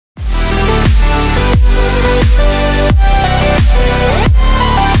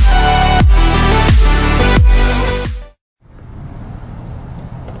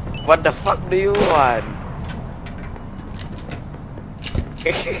What the fuck do you want?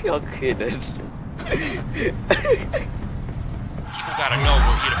 Okay then. People gotta know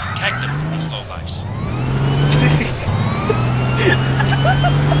we're here to protect them from these lowlifes.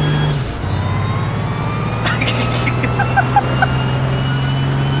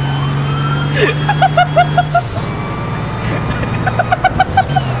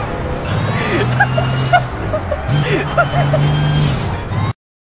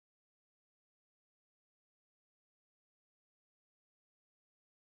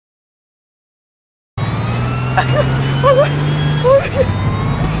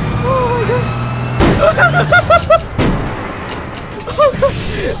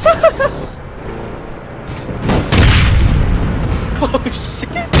 Oh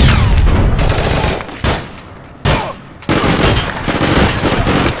shit!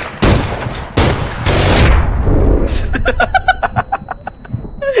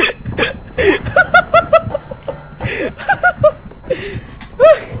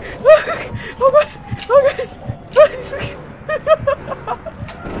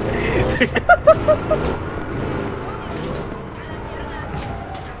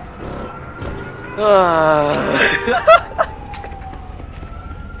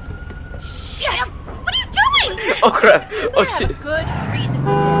 Shit! What are you doing? Oh crap! Oh shit! Good reason.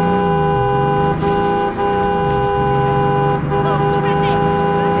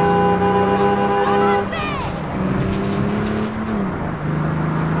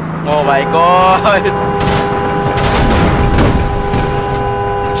 Oh my god!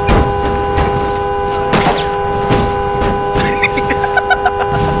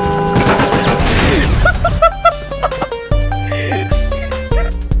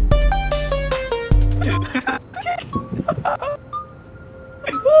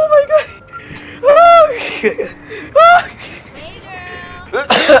 Oh my god!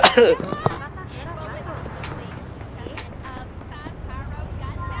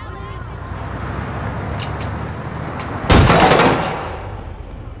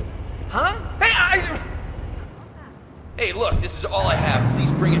 Huh? Hey, look, this is all I have.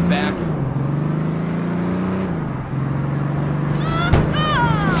 Please bring it back.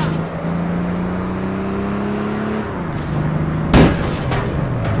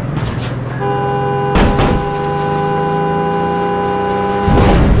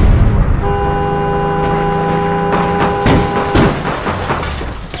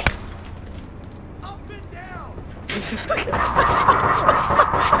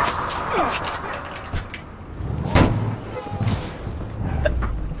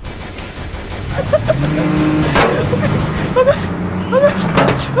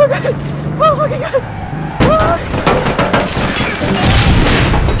 Oh my god!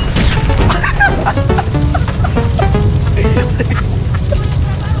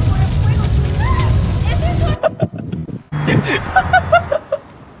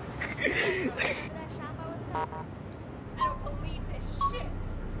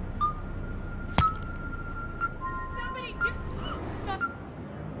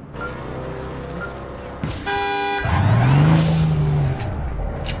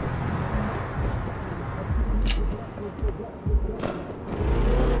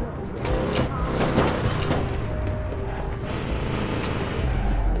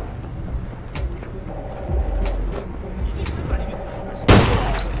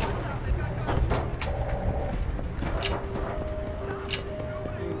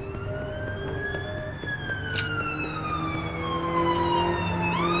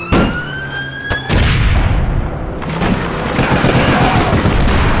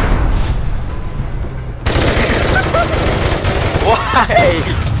 Why?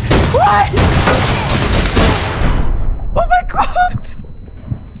 Why? Oh my god!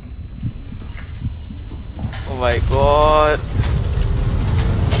 Oh my god!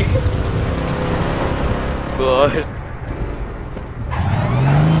 God!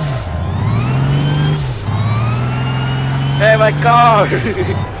 Hey, my car!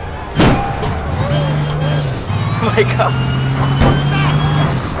 Oh my god!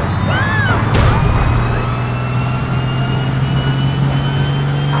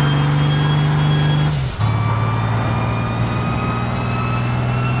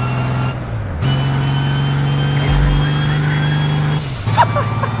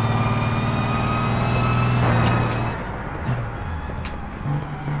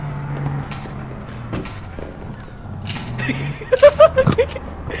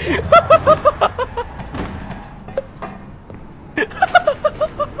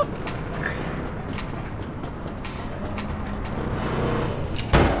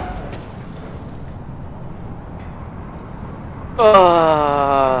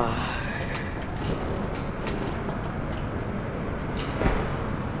 Ah.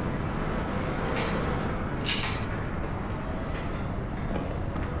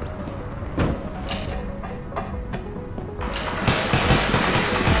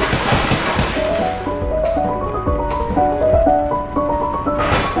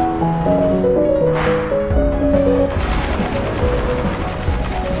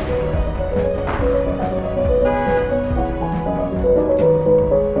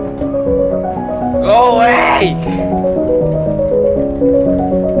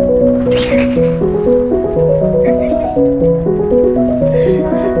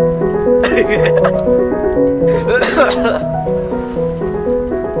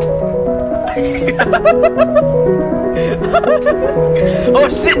 Oh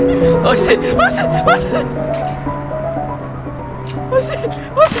shit! Oh shit! Oh shit! Oh shit! Oh shit!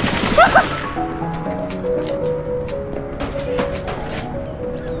 Oh shit!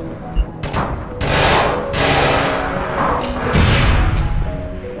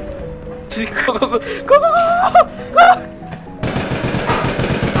 Go, go, go, go, go, go, go!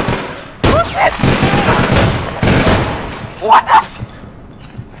 Oh shit! What the f—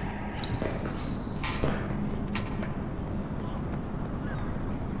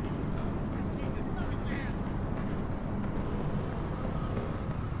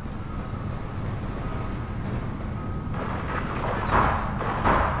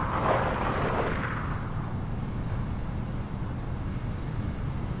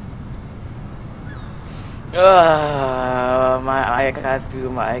 I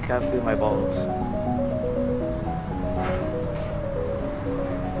can't feel my balls.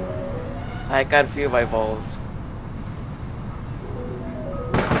 I can't feel my balls.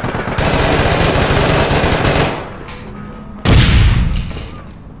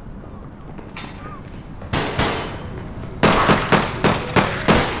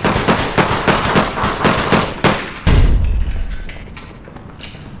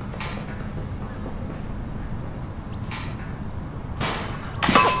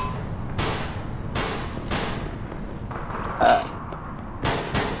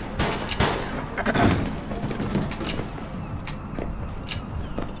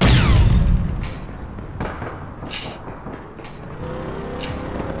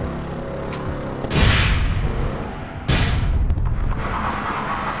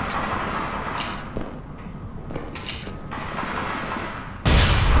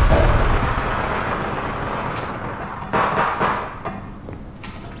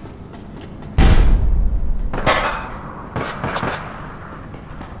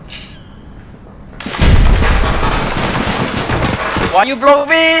 Why you block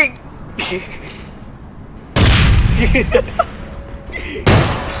me?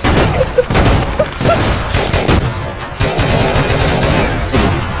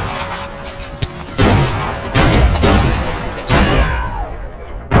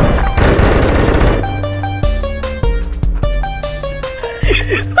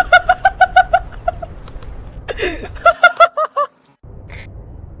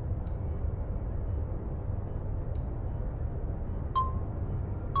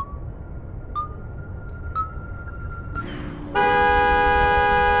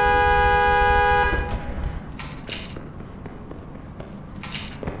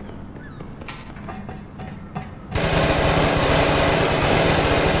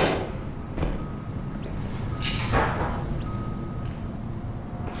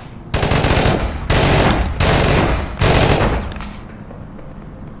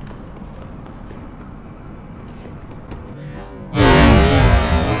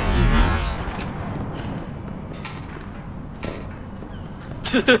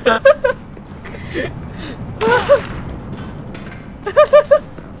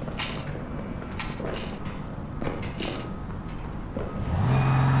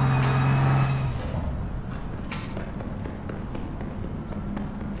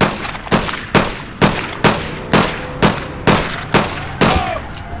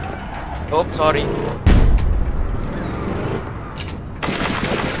 Oh, sorry.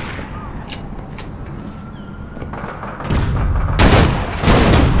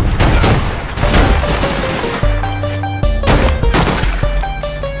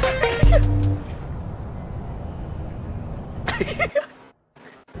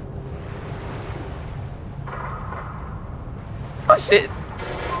 Oh shit.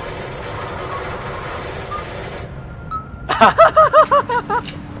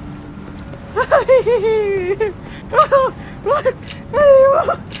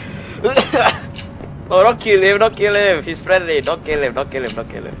 Oh, don't kill him, don't kill him. He's friendly. Don't kill him, don't kill him, don't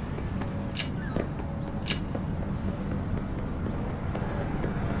kill him.